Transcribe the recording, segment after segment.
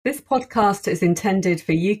This podcast is intended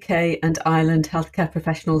for UK and Ireland healthcare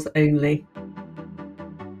professionals only.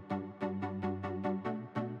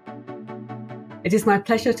 It is my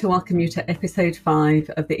pleasure to welcome you to episode 5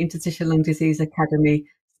 of the Interstitial Lung Disease Academy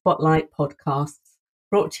Spotlight podcasts,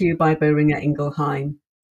 brought to you by Boehringer Ingelheim.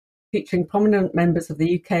 Featuring prominent members of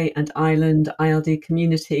the UK and Ireland ILD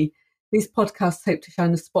community, these podcasts hope to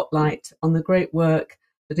shine a spotlight on the great work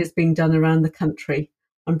that is being done around the country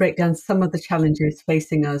and break down some of the challenges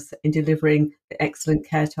facing us in delivering the excellent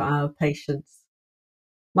care to our patients.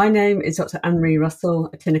 My name is Dr Anne-Marie Russell,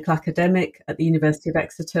 a clinical academic at the University of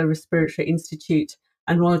Exeter Respiratory Institute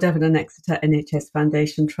and Royal Devon and Exeter NHS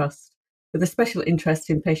Foundation Trust, with a special interest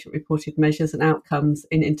in patient-reported measures and outcomes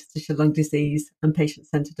in interstitial lung disease and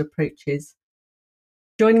patient-centred approaches.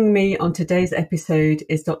 Joining me on today's episode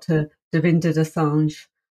is Dr Davinder Dosanjh,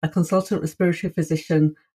 a consultant respiratory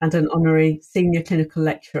physician and an honorary senior clinical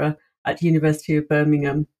lecturer at University of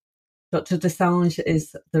Birmingham. Dr Dosanjh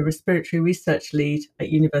is the Respiratory Research Lead at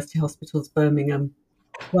University Hospitals Birmingham.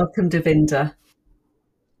 Welcome, Davinder.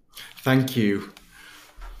 Thank you.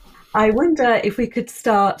 I wonder if we could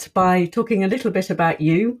start by talking a little bit about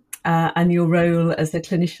you and your role as a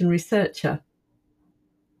clinician researcher.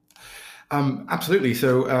 Absolutely.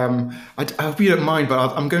 So I hope you don't mind, but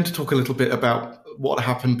I'm going to talk a little bit about what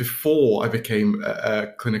happened before I became a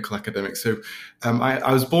clinical academic. So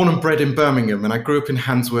I was born and bred in Birmingham, and I grew up in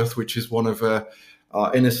Handsworth, which is one of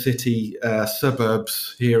our inner city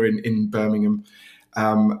suburbs here in Birmingham.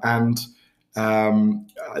 And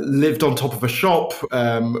I lived on top of a shop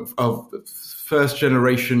of first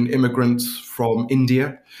generation immigrants from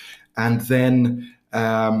India. And then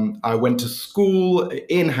I went to school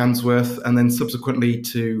in Handsworth and then subsequently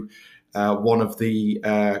to one of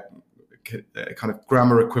the kind of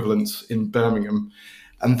grammar equivalents in Birmingham,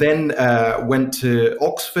 and then went to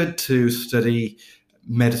Oxford to study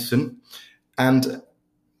medicine. And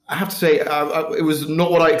I have to say, it was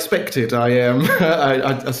not what I expected.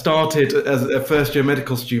 I started as a first-year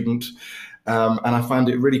medical student, and I found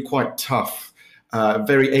it really quite tough.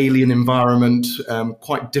 Very alien environment,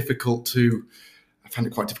 quite difficult to. I found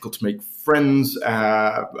it quite difficult to make friends.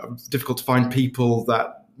 Difficult to find people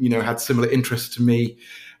that had similar interests to me.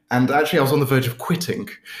 And actually, I was on the verge of quitting.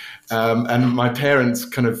 And my parents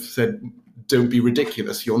kind of said, "Don't be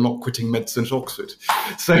ridiculous. You're not quitting medicine at Oxford."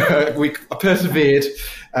 So I persevered.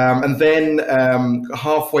 And then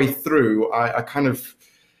halfway through, I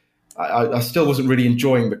still wasn't really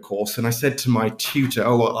enjoying the course. And I said to my tutor,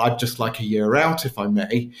 well, I'd just like a year out, if I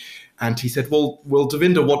may. And he said, well,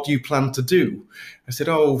 Davinder, what do you plan to do? I said,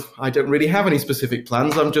 I don't really have any specific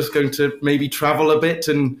plans. I'm just going to maybe travel a bit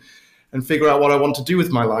and figure out what I want to do with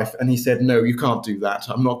my life. And he said, no, you can't do that.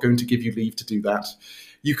 I'm not going to give you leave to do that.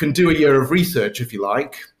 You can do a year of research if you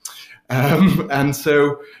like. And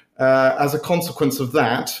so as a consequence of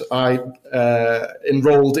that, I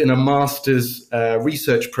enrolled in a master's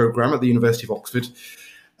research program at the University of Oxford.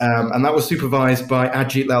 And that was supervised by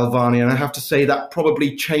Ajit Lalvani. And I have to say that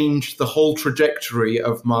probably changed the whole trajectory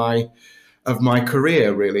of my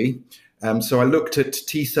career, really. So I looked at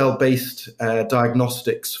T-cell-based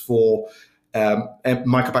diagnostics for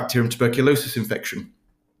Mycobacterium tuberculosis infection.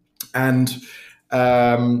 And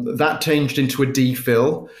that changed into a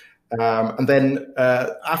DPhil. And then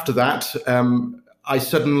after that, I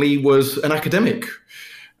suddenly was an academic.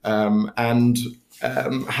 And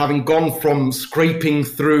having gone from scraping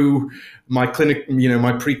through my clinic,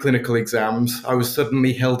 my preclinical exams, I was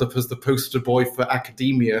suddenly held up as the poster boy for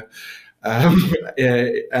academia. And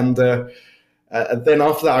then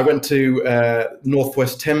after that, I went to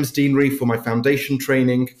Northwest Thames Deanery for my foundation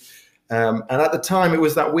training. And at the time, it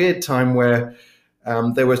was that weird time where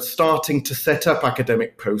they were starting to set up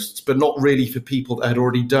academic posts, but not really for people that had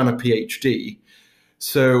already done a PhD.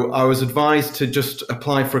 So I was advised to just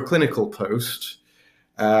apply for a clinical post,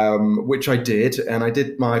 which I did. And I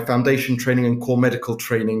did my foundation training and core medical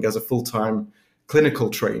training as a full-time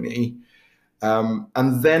clinical trainee.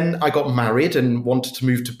 And then I got married and wanted to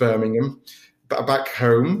move to Birmingham, back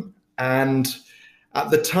home. And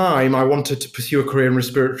at the time, I wanted to pursue a career in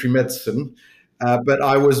respiratory medicine, but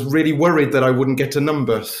I was really worried that I wouldn't get a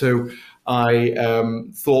number. So I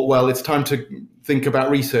thought, well, it's time to think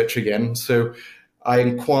about research again. So I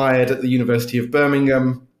inquired at the University of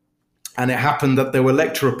Birmingham, and it happened that there were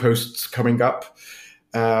lecturer posts coming up.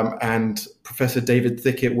 And Professor David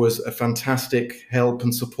Thickett was a fantastic help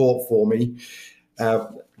and support for me.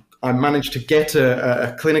 I managed to get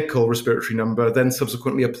a clinical respiratory number, then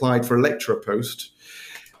subsequently applied for a lecturer post.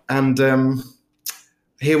 And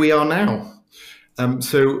here we are now.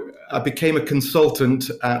 So I became a consultant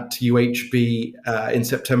at UHB in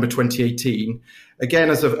September 2018, again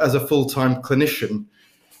as a full-time clinician,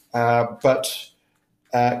 but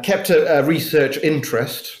kept a research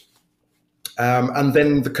interest. And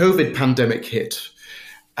then the COVID pandemic hit,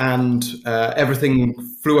 and everything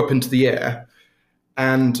flew up into the air.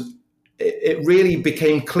 And it really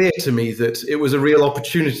became clear to me that it was a real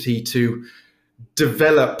opportunity to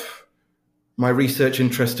develop my research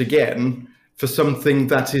interest again for something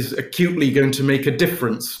that is acutely going to make a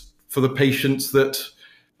difference for the patients that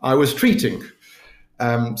I was treating.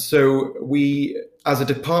 So we, as a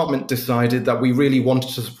department, decided that we really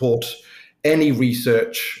wanted to support any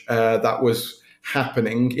research that was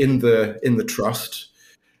happening in the trust.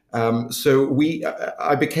 So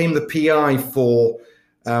I became the PI for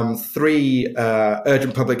 3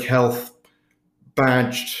 urgent public health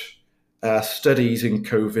badged studies in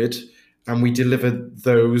COVID, and we delivered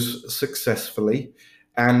those successfully.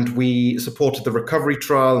 And we supported the recovery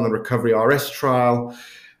trial and the recovery RS trial.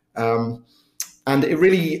 And it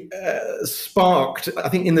really sparked, I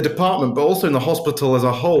think, in the department, but also in the hospital as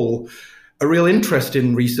a whole, a real interest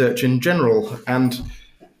in research in general. And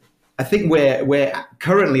I think we're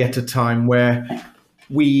currently at a time where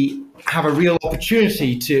we have a real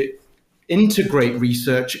opportunity to integrate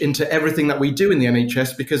research into everything that we do in the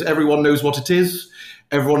NHS, because everyone knows what it is,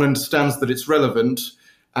 everyone understands that it's relevant,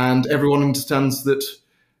 and everyone understands that,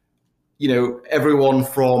 everyone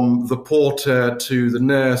from the porter to the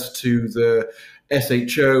nurse to the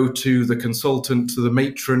SHO to the consultant to the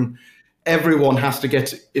matron, everyone has to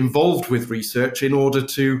get involved with research in order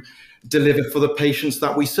to deliver for the patients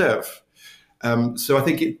that we serve. So I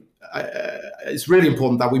think it's really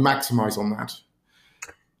important that we maximize on that.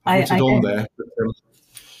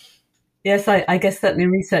 Yes, I guess certainly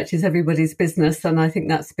research is everybody's business, and I think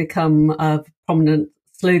that's become a prominent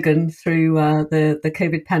slogan through the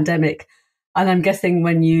COVID pandemic. And I'm guessing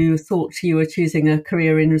when you thought you were choosing a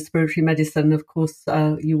career in respiratory medicine, of course,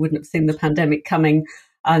 you wouldn't have seen the pandemic coming,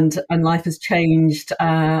 and life has changed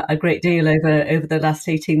a great deal over the last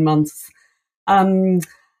 18 months.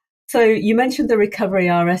 So you mentioned the Recovery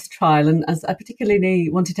RS trial, and as I particularly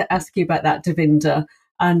wanted to ask you about that, Davinder,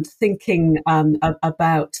 and thinking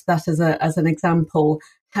about that as an example.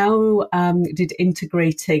 How did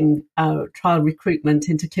integrating trial recruitment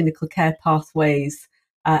into clinical care pathways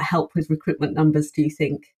help with recruitment numbers, do you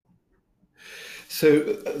think?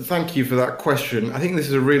 So thank you for that question. I think this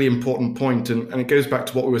is a really important point, and it goes back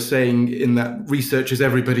to what we were saying in that research is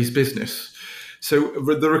everybody's business. So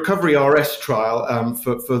the Recovery RS trial,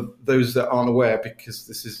 for those that aren't aware, because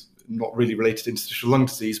this is not really related to interstitial lung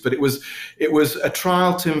disease, but it was a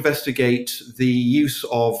trial to investigate the use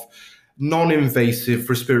of non-invasive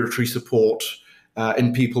respiratory support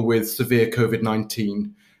in people with severe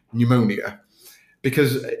COVID-19 pneumonia.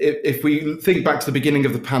 Because if we think back to the beginning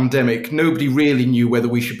of the pandemic, nobody really knew whether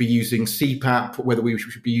we should be using CPAP, whether we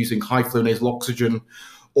should be using high-flow nasal oxygen,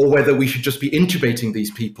 or whether we should just be intubating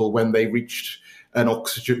these people when they reached an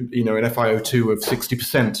oxygen, an FiO2 of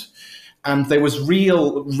 60%. And there was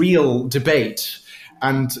real debate.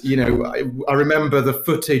 And, I remember the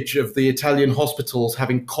footage of the Italian hospitals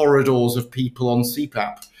having corridors of people on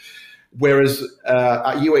CPAP. Whereas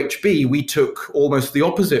at UHB, we took almost the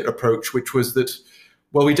opposite approach, which was that,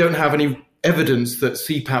 well, we don't have any evidence that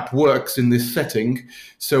CPAP works in this setting,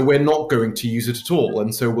 so we're not going to use it at all.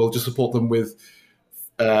 And so we'll just support them with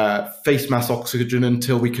face mask oxygen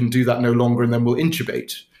until we can do that no longer, and then we'll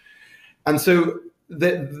intubate. And so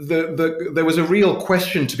there was a real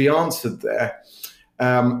question to be answered there.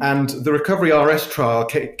 And the Recovery RS trial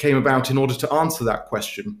came about in order to answer that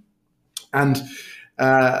question. And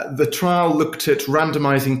the trial looked at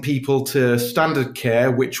randomizing people to standard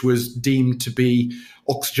care, which was deemed to be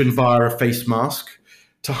oxygen via a face mask,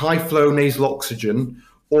 to high-flow nasal oxygen,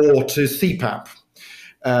 or to CPAP.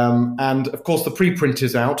 And of course, the preprint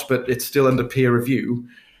is out, but it's still under peer review.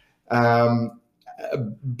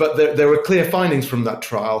 But there were clear findings from that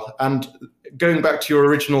trial. And going back to your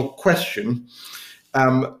original question,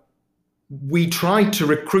 we tried to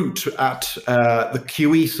recruit at the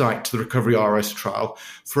QE site to the Recovery RS trial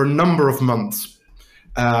for a number of months.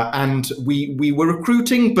 And we were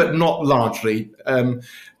recruiting, but not largely.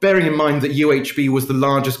 Bearing in mind that UHB was the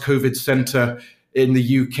largest COVID centre in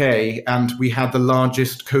the UK, and we had the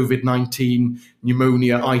largest COVID-19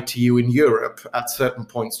 pneumonia ITU in Europe at certain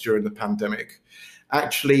points during the pandemic.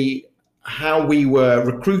 Actually, how we were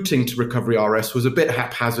recruiting to Recovery RS was a bit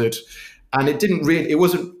haphazard, and it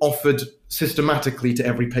wasn't offered systematically to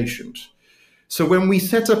every patient. So when we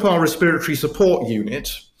set up our respiratory support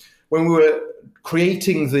unit, when we were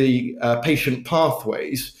creating the patient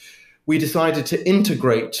pathways, we decided to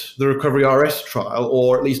integrate the Recovery RS trial,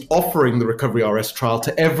 or at least offering the Recovery RS trial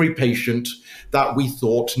to every patient that we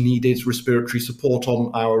thought needed respiratory support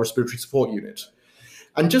on our respiratory support unit.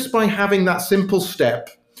 And just by having that simple step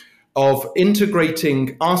of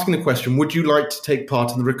integrating, asking the question, would you like to take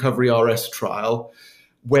part in the Recovery RS trial,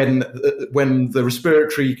 when the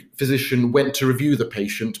respiratory physician went to review the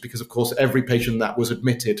patient, because of course every patient that was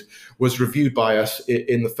admitted was reviewed by us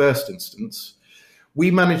in the first instance, we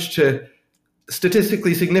managed to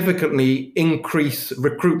statistically significantly increase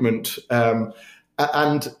recruitment.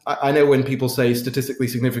 And I know when people say statistically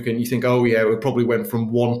significant, you think, oh yeah, it probably went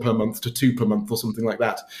from 1 per month to 2 per month or something like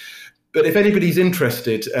that. But if anybody's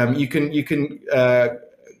interested, you can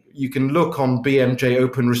look on BMJ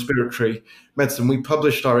Open Respiratory Medicine. We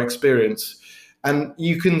published our experience, and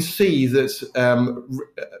you can see that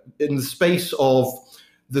in the space of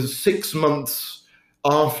the 6 months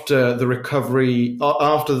after the respiratory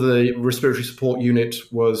support unit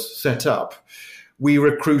was set up, we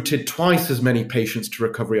recruited twice as many patients to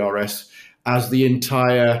Recovery RS as the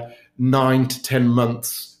entire 9 to 10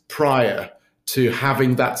 months prior to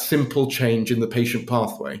having that simple change in the patient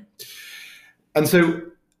pathway. And so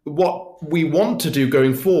what we want to do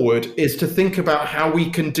going forward is to think about how we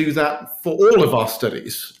can do that for all of our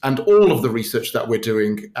studies and all of the research that we're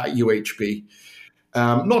doing at UHB,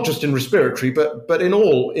 not just in respiratory, but in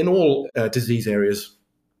all disease areas.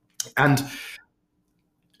 And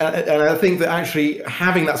I think that actually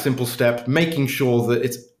having that simple step, making sure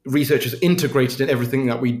that research is integrated in everything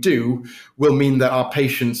that we do, will mean that our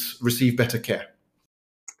patients receive better care.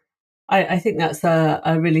 I think that's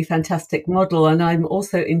a really fantastic model. And I'm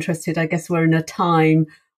also interested, I guess we're in a time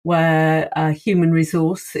where human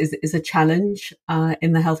resource is a challenge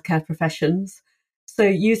in the healthcare professions. So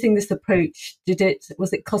using this approach,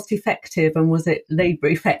 was it cost effective and was it labour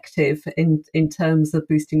effective in terms of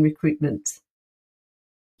boosting recruitment?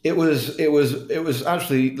 It was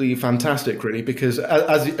absolutely fantastic, really, because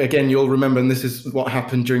as again, you'll remember, and this is what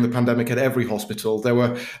happened during the pandemic at every hospital, there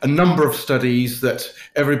were a number of studies that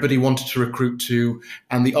everybody wanted to recruit to,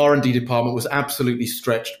 and the R&D department was absolutely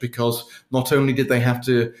stretched because not only did they have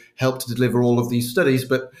to help to deliver all of these studies,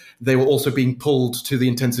 but they were also being pulled to the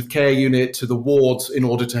intensive care unit, to the wards, in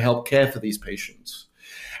order to help care for these patients.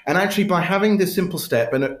 And actually, by having this simple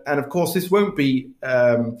step, and of course, this won't be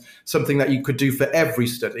something that you could do for every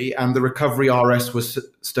study, and the Recovery RS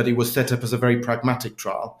study was set up as a very pragmatic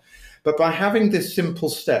trial. But by having this simple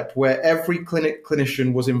step where every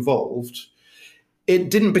clinician was involved, it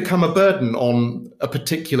didn't become a burden on a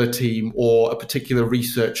particular team or a particular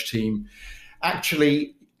research team.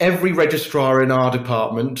 Actually, every registrar in our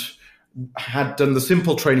department had done the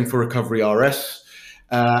simple training for Recovery RS,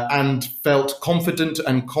 and felt confident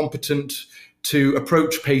and competent to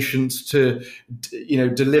approach patients to,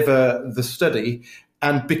 deliver the study.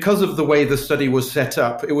 And because of the way the study was set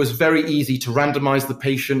up, it was very easy to randomize the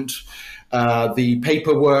patient. The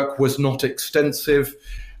paperwork was not extensive.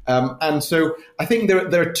 And so I think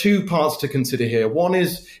there are two parts to consider here. One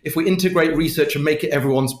is, if we integrate research and make it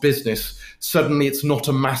everyone's business, suddenly it's not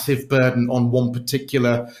a massive burden on one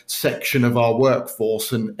particular section of our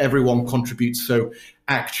workforce and everyone contributes. So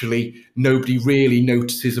actually, nobody really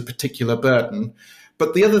notices a particular burden.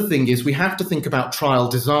 But the other thing is we have to think about trial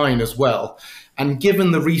design as well. And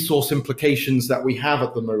given the resource implications that we have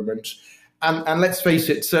at the moment, and let's face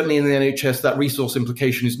it, certainly in the NHS, that resource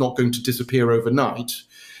implication is not going to disappear overnight.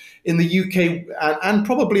 In the UK and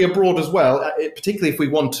probably abroad as well, particularly if we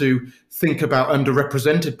want to think about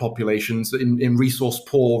underrepresented populations in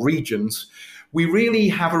resource-poor regions, we really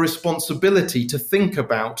have a responsibility to think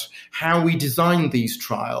about how we design these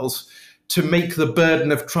trials to make the burden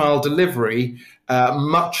of trial delivery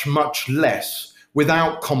much, much less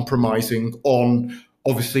without compromising on,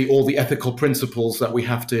 obviously, all the ethical principles that we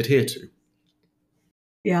have to adhere to.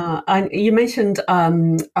 Yeah, and you mentioned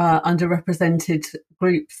underrepresented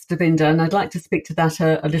groups, Davinder, and I'd like to speak to that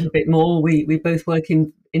a little bit more. We both work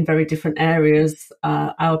in very different areas.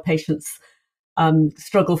 Our patients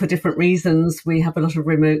struggle for different reasons. We have a lot of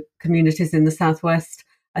remote communities in the southwest.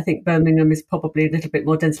 I think Birmingham is probably a little bit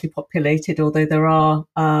more densely populated, although there are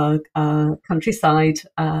countryside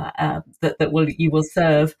that you will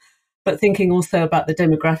serve. But thinking also about the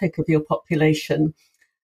demographic of your population,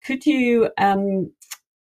 could you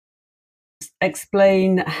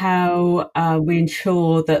explain how we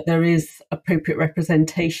ensure that there is appropriate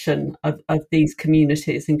representation of these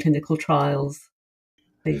communities in clinical trials,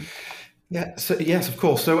 please? Yeah, so yes, of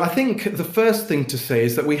course. So I think the first thing to say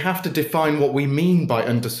is that we have to define what we mean by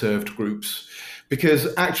underserved groups, because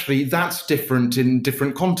actually that's different in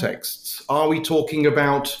different contexts. Are we talking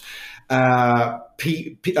about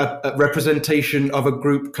representation of a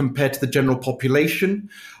group compared to the general population?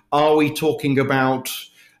 Are we talking about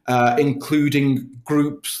including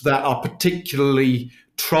groups that are particularly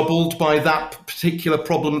troubled by that particular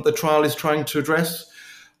problem that the trial is trying to address?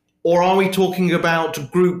 Or are we talking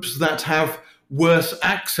about groups that have worse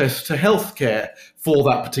access to healthcare for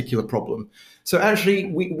that particular problem? So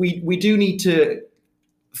actually, we do need to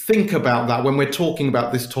think about that when we're talking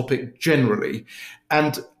about this topic generally.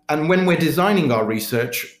 And when we're designing our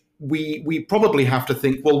research, we probably have to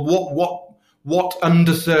think, well, what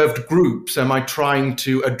underserved groups am I trying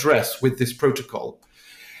to address with this protocol?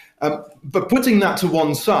 But putting that to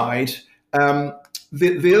one side,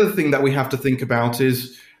 the other thing that we have to think about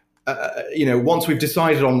is, once we've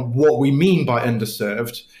decided on what we mean by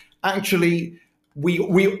underserved, actually, we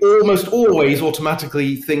almost always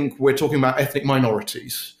automatically think we're talking about ethnic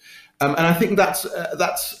minorities, and I think that's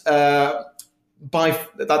a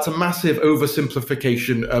massive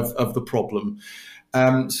oversimplification of the problem.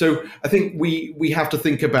 So I think we have to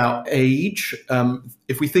think about age.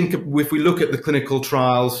 If we look at the clinical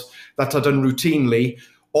trials that are done routinely,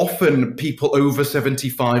 often people over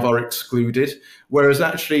 75 are excluded, whereas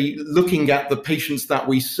actually looking at the patients that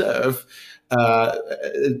we serve,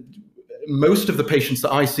 most of the patients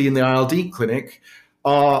that I see in the ILD clinic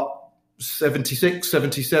are 76,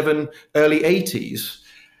 77, early 80s.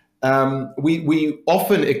 We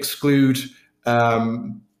often exclude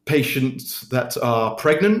patients that are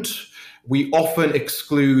pregnant. We often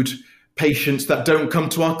exclude patients that don't come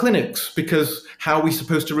to our clinics, because how are we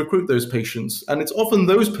supposed to recruit those patients? And it's often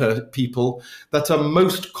those people that are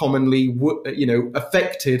most commonly,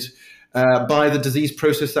 affected by the disease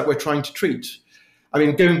process that we're trying to treat. I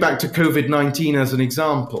mean, going back to COVID-19 as an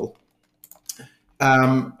example,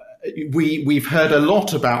 we've heard a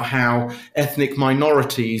lot about how ethnic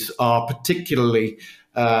minorities are particularly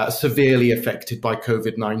severely affected by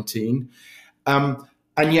COVID-19.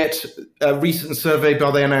 And yet, a recent survey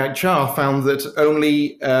by the NIHR found that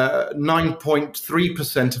only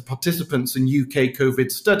 9.3% of participants in UK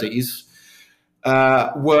COVID studies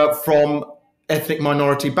were from ethnic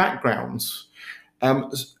minority backgrounds.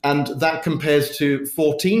 And that compares to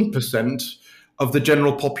 14% of the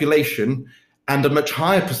general population and a much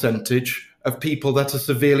higher percentage of people that are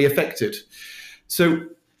severely affected. So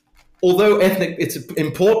although it's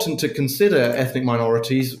important to consider ethnic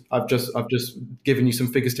minorities, I've just given you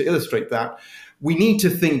some figures to illustrate that. We need to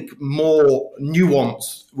think more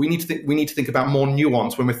nuance. We need to think about more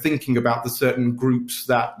nuance when we're thinking about the certain groups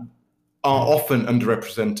that are often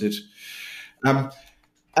underrepresented. And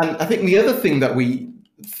I think the other thing that we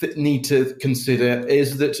need to consider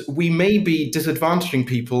is that we may be disadvantaging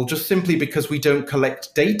people just simply because we don't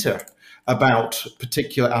collect data about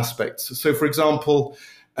particular aspects. So, for example,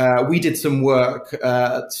 we did some work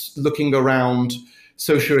looking around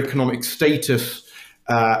socioeconomic status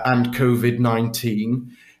and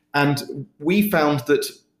COVID-19, and we found that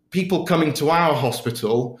people coming to our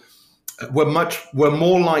hospital were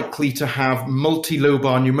more likely to have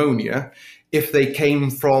multilobar pneumonia if they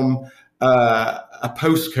came from a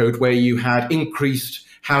postcode where you had increased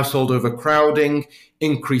household overcrowding,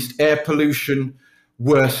 increased air pollution,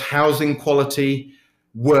 worse housing quality,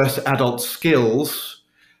 worse adult skills.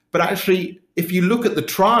 But actually, if you look at the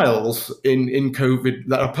trials in COVID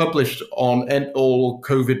that are published on all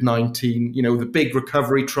COVID-19, the big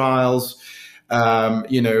recovery trials, none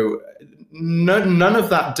of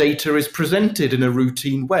that data is presented in a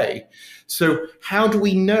routine way. So how do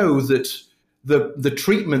we know that the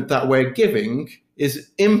treatment that we're giving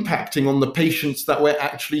is impacting on the patients that we're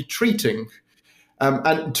actually treating?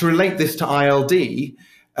 And to relate this to ILD,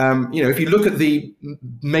 if you look at the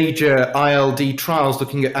major ILD trials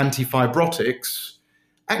looking at antifibrotics,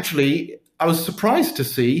 actually, I was surprised to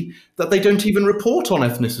see that they don't even report on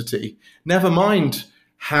ethnicity, never mind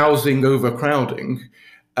housing overcrowding.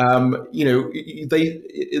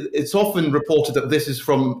 It's often reported that this is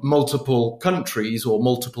from multiple countries or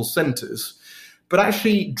multiple centers, but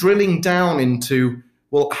actually drilling down into,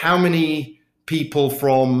 well, how many people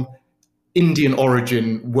from Indian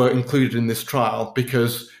origin were included in this trial,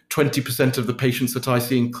 because 20% of the patients that I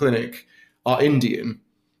see in clinic are Indian.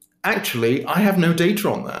 Actually, I have no data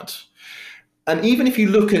on that. And even if you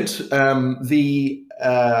look at the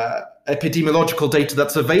epidemiological data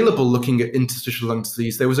that's available looking at interstitial lung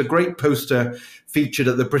disease, there was a great poster featured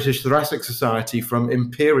at the British Thoracic Society from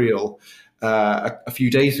Imperial a few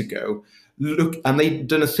days ago. And they'd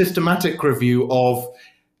done a systematic review of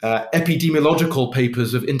epidemiological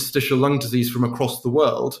papers of interstitial lung disease from across the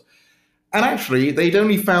world. And actually, they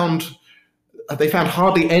found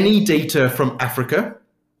hardly any data from Africa.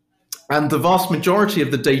 And the vast majority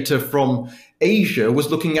of the data from Asia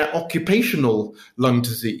was looking at occupational lung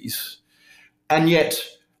disease. And yet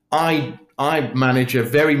I manage a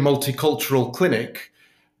very multicultural clinic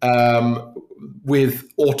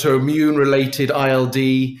with autoimmune-related ILD,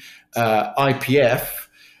 IPF,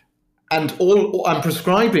 and I'm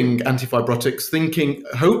prescribing antifibrotics,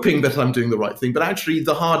 hoping that I'm doing the right thing, but actually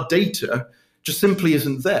the hard data just simply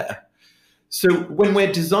isn't there. So when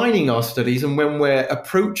we're designing our studies and when we're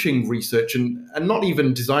approaching research and not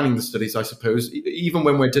even designing the studies, I suppose, even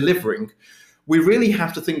when we're delivering, we really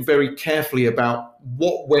have to think very carefully about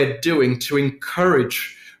what we're doing to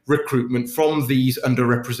encourage recruitment from these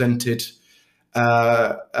underrepresented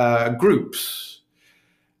groups.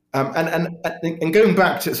 And going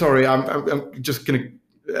back to, sorry, I'm just going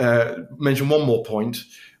to mention one more point.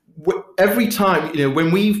 Every time,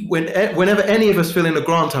 whenever any of us fill in a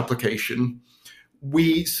grant application,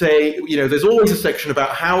 we say, there's always a section about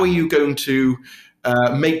how are you going to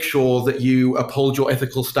make sure that you uphold your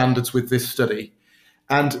ethical standards with this study.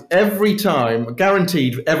 And every time,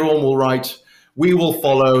 guaranteed, everyone will write, we will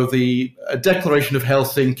follow the Declaration of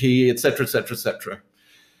Helsinki, et cetera, et cetera, et cetera.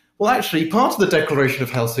 Well, actually, part of the Declaration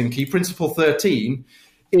of Helsinki, Principle 13,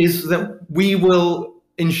 is that we will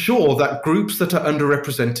ensure that groups that are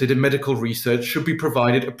underrepresented in medical research should be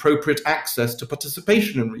provided appropriate access to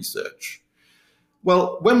participation in research.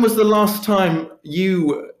 Well, when was the last time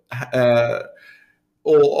you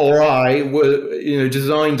or I were,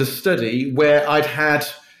 designed a study where I'd had,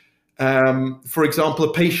 for example,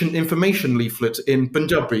 a patient information leaflet in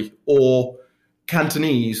Punjabi or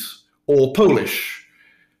Cantonese or Polish?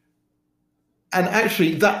 And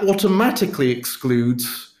actually, that automatically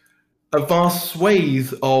excludes a vast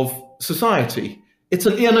swathe of society. It's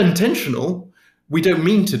unintentional. We don't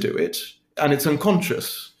mean to do it, and it's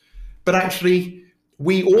unconscious. But actually,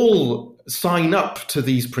 we all sign up to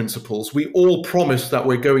these principles. We all promise that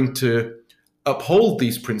we're going to uphold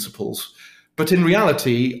these principles. But in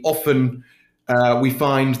reality, often we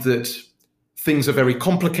find that things are very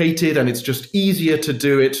complicated, and it's just easier to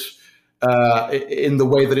do it in the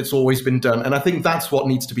way that it's always been done. And I think that's what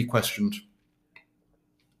needs to be questioned.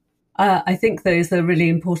 I think those are really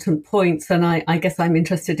important points. And I guess I'm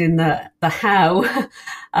interested in the how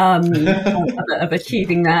of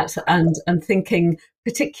achieving that and thinking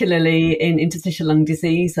particularly in interstitial lung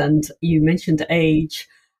disease. And you mentioned age.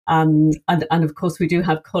 And of course, we do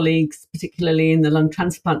have colleagues, particularly in the lung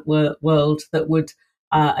transplant world, that would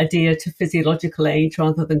adhere to physiological age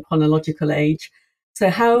rather than chronological age. So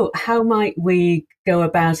how might we go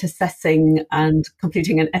about assessing and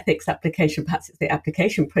completing an ethics application? Perhaps it's the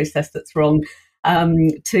application process that's wrong,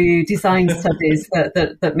 to design studies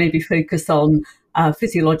that maybe focus on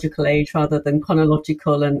physiological age rather than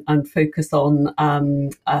chronological and focus on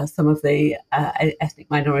some of the ethnic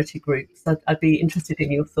minority groups. I'd be interested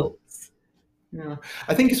in your thoughts. Yeah,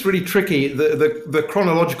 I think it's really tricky. The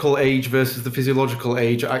chronological age versus the physiological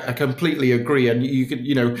age. I completely agree.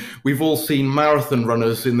 And we've all seen marathon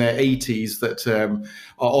runners in their 80s that are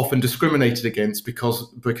often discriminated against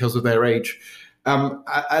because of their age.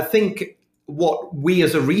 I think what we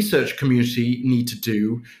as a research community need to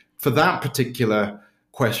do for that particular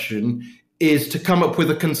question is to come up with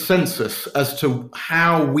a consensus as to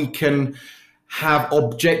how we can have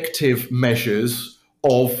objective measures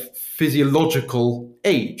of physiological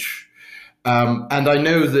age. And I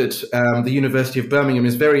know that the University of Birmingham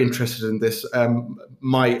is very interested in this.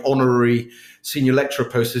 My honorary senior lecturer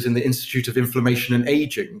post is in the Institute of Inflammation and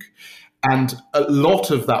Aging. And a lot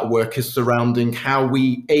of that work is surrounding how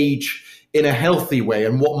we age in a healthy way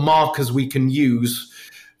and what markers we can use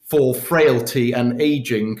for frailty and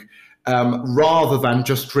aging, rather than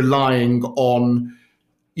just relying on,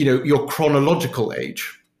 your chronological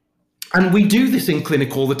age. And we do this in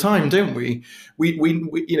clinic all the time, don't we? We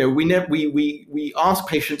ask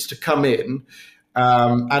patients to come in,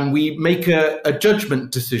 and we make a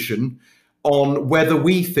judgment decision on whether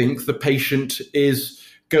we think the patient is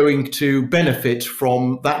going to benefit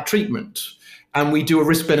from that treatment. And we do a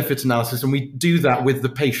risk-benefit analysis, and we do that with the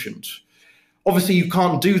patient. Obviously, you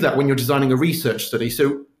can't do that when you're designing a research study.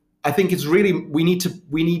 So I think it's really, we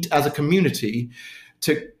need as a community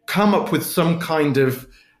to come up with some kind of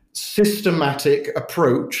systematic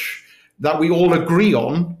approach that we all agree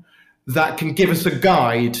on that can give us a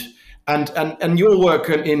guide. And your work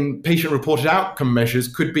in patient-reported outcome measures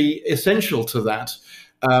could be essential to that,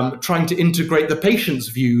 trying to integrate the patient's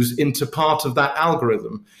views into part of that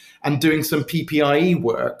algorithm and doing some PPIE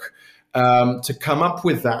work to come up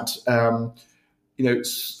with that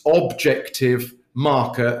objective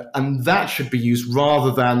marker, and that should be used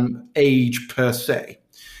rather than age per se.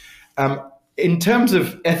 in terms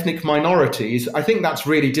of ethnic minorities, I think that's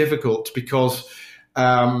really difficult because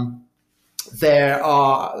there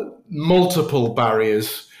are multiple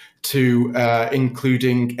barriers to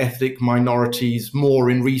including ethnic minorities more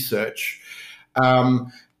in research.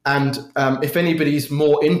 If anybody's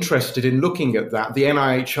more interested in looking at that, the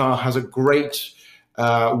NIHR has a great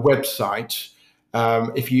website.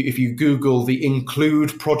 If you Google the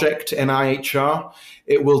Include Project NIHR,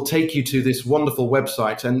 it will take you to this wonderful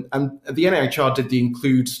website. And the NIHR did the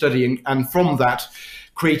Include study, and from that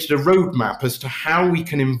created a roadmap as to how we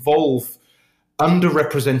can involve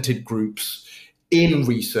underrepresented groups in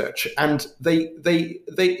research. And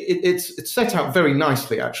it's set out very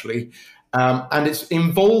nicely, actually. And it's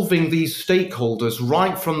involving these stakeholders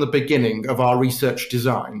right from the beginning of our research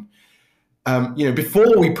design.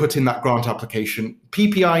 Before we put in that grant application,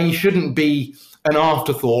 PPIE shouldn't be an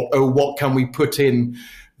afterthought. Oh, what can we put in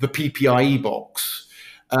the PPIE box?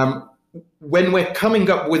 When we're coming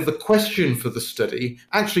up with the question for the study,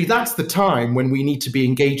 actually, that's the time when we need to be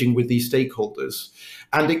engaging with these stakeholders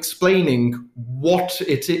and explaining what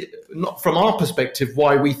it is, not from our perspective,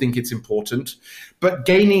 why we think it's important, but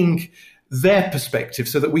gaining their perspective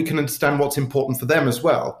so that we can understand what's important for them as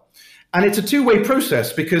well. And it's a two-way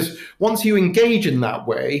process, because once you engage in that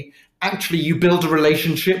way, actually you build a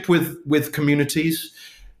relationship with communities.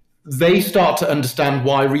 They start to understand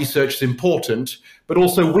why research is important, but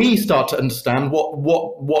also we start to understand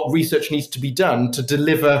what research needs to be done to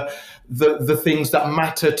deliver the things that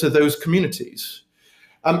matter to those communities.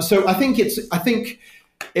 So I think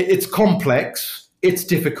it's complex, it's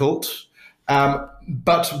difficult,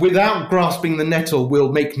 but without grasping the nettle,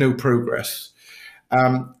 we'll make no progress.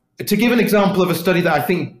 To give an example of a study that I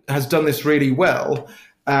think has done this really well,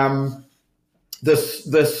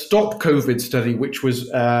 the Stop COVID study, which was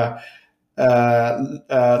led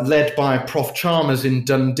by Prof. Chalmers in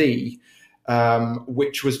Dundee,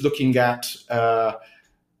 which was looking at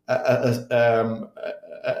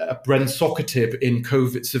brensocatib in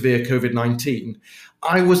severe COVID-19.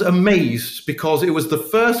 I was amazed because it was the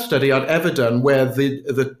first study I'd ever done where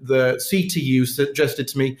the CTU suggested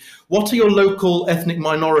to me, what are your local ethnic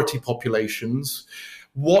minority populations?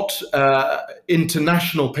 What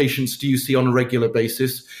international patients do you see on a regular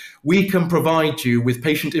basis? We can provide you with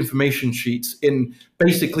patient information sheets in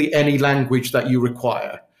basically any language that you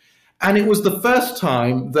require. And it was the first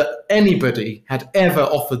time that anybody had ever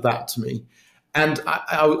offered that to me. And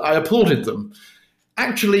I applauded them.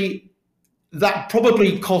 Actually, that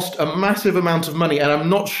probably cost a massive amount of money, and I'm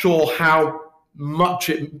not sure how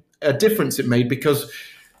much a difference it made, because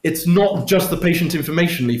it's not just the patient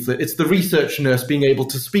information leaflet, it's the research nurse being able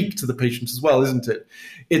to speak to the patient as well, isn't it?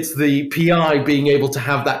 It's the PI being able to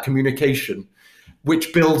have that communication,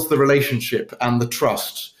 which builds the relationship and the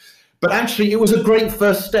trust. But actually, it was a great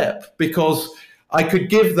first step, because I could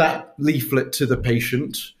give that leaflet to the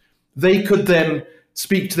patient. They could then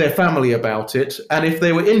speak to their family about it. And if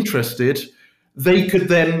they were interested,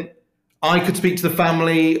 I could speak to the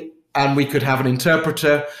family and we could have an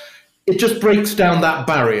interpreter. It just breaks down that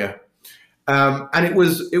barrier. And it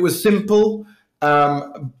was simple,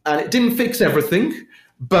 and it didn't fix everything,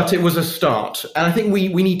 but it was a start. And I think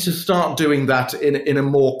we need to start doing that in a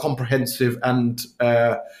more comprehensive and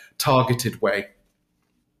targeted way.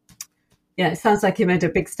 Yeah, it sounds like you made a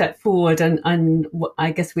big step forward, and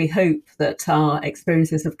I guess we hope that our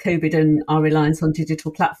experiences of COVID and our reliance on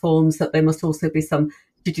digital platforms, that there must also be some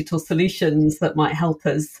digital solutions that might help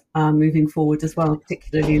us moving forward as well,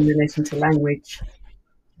 particularly in relation to language.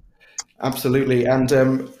 Absolutely. And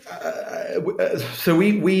so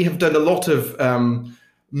we have done a lot of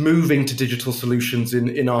moving to digital solutions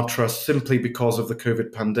in our trust simply because of the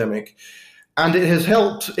COVID pandemic. And it has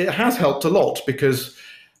helped a lot, because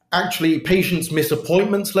actually patients miss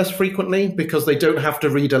appointments less frequently because they don't have to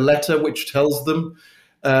read a letter which tells them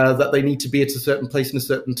that they need to be at a certain place in a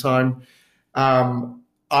certain time.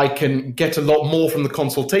 I can get a lot more from the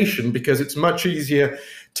consultation because it's much easier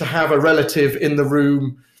to have a relative in the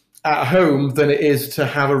room at home than it is to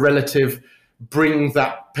have a relative bring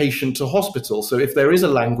that patient to hospital. So if there is a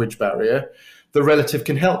language barrier, the relative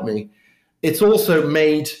can help me. It's also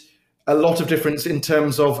made a lot of difference in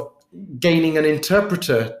terms of gaining an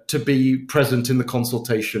interpreter to be present in the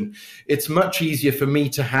consultation. It's much easier for me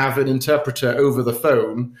to have an interpreter over the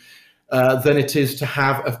phone than it is to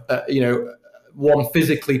have one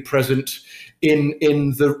physically present in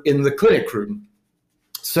the clinic room.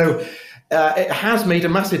 So it has made a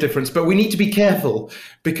massive difference, but we need to be careful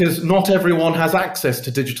because not everyone has access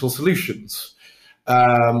to digital solutions.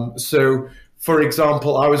 So, for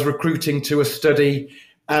example, I was recruiting to a study,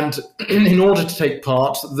 and in order to take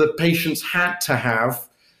part, the patients had to have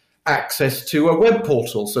access to a web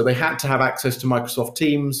portal. So they had to have access to Microsoft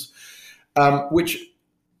Teams, which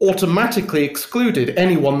automatically excluded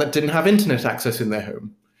anyone that didn't have internet access in their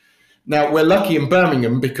home. Now, we're lucky in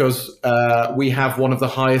Birmingham because we have one of the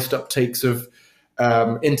highest uptakes of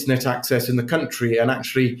internet access in the country. And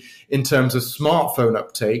actually, in terms of smartphone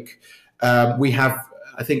uptake, we have,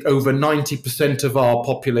 I think, over 90% of our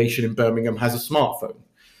population in Birmingham has a smartphone.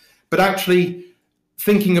 But actually,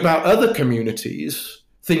 thinking about other communities,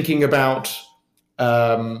 thinking about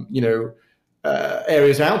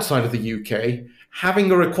areas outside of the UK,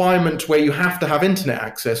 having a requirement where you have to have internet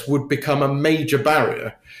access would become a major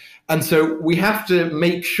barrier. And so we have to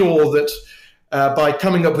make sure that by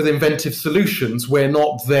coming up with inventive solutions, we're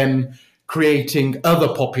not then creating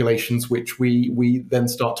other populations which we then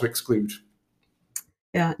start to exclude.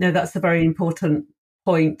 Yeah, no, that's a very important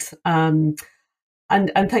point. And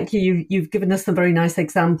thank you. You've given us some very nice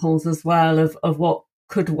examples as well of what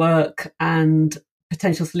could work and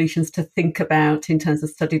potential solutions to think about in terms of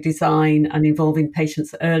study design and involving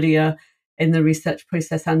patients earlier in the research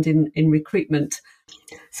process and in recruitment.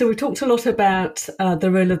 So we talked a lot about the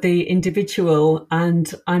role of the individual,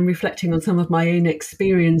 and I'm reflecting on some of my own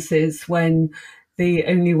experiences when the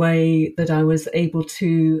only way that I was able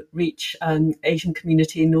to reach an Asian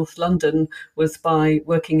community in North London was by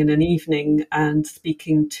working in an evening and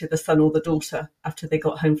speaking to the son or the daughter after they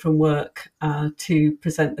got home from work to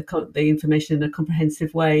present the information in a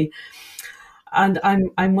comprehensive way. And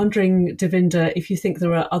I'm wondering, Davinder, if you think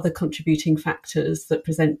there are other contributing factors that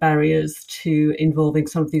present barriers to involving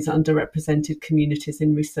some of these underrepresented communities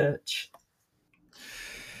in research.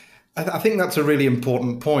 I think that's a really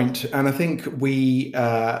important point. And I think we,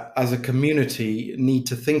 as a community, need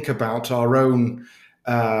to think about our own,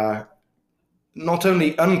 not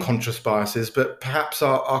only unconscious biases, but perhaps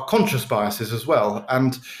our conscious biases as well.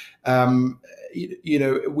 And,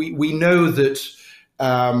 we know that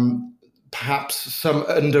perhaps some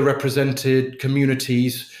underrepresented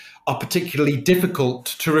communities are particularly difficult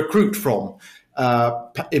to recruit from.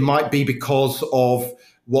 It might be because of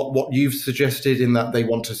what you've suggested, in that they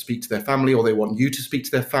want to speak to their family or they want you to speak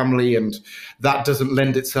to their family, and that doesn't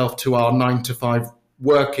lend itself to our 9-to-5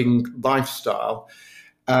 working lifestyle.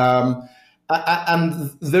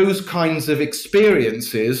 And those kinds of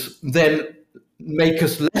experiences then make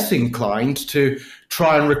us less inclined to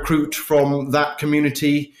try and recruit from that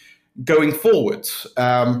community going forwards.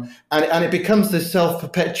 And it becomes this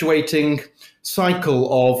self-perpetuating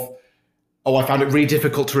cycle of, I found it really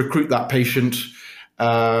difficult to recruit that patient.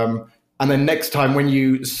 And then next time when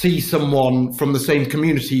you see someone from the same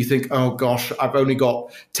community, you think, oh gosh, I've only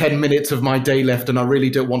got 10 minutes of my day left and I really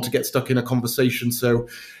don't want to get stuck in a conversation. So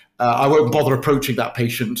I won't bother approaching that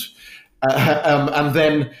patient. And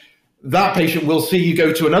then that patient will see you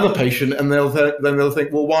go to another patient, and they'll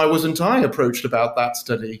think, well, why wasn't I approached about that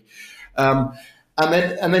study? And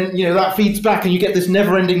then that feeds back, and you get this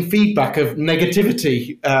never-ending feedback of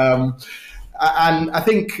negativity. And I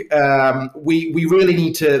think we really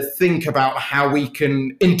need to think about how we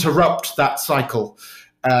can interrupt that cycle,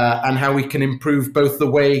 and how we can improve both the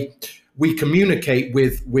way we communicate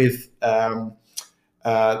with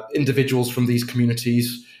individuals from these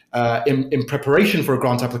communities in preparation for a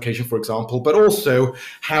grant application, for example, but also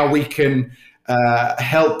how we can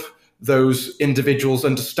help those individuals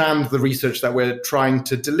understand the research that we're trying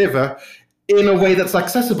to deliver in a way that's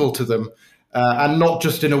accessible to them, and not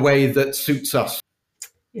just in a way that suits us.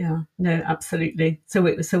 Yeah, no, absolutely. So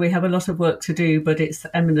we have a lot of work to do, but it's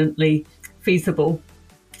eminently feasible.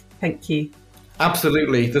 Thank you.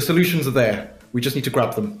 Absolutely. The solutions are there. We just need to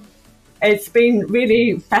grab them. It's been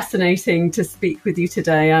really fascinating to speak with you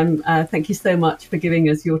today. Thank you so much for giving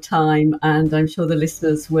us your time, and I'm sure the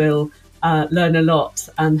listeners will learn a lot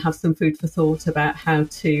and have some food for thought about how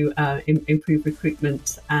to improve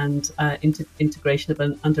recruitment and integration of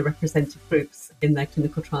underrepresented groups in their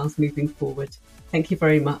clinical trials moving forward. Thank you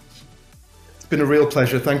very much. It's been a real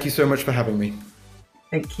pleasure. Thank you so much for having me.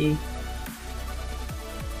 Thank you.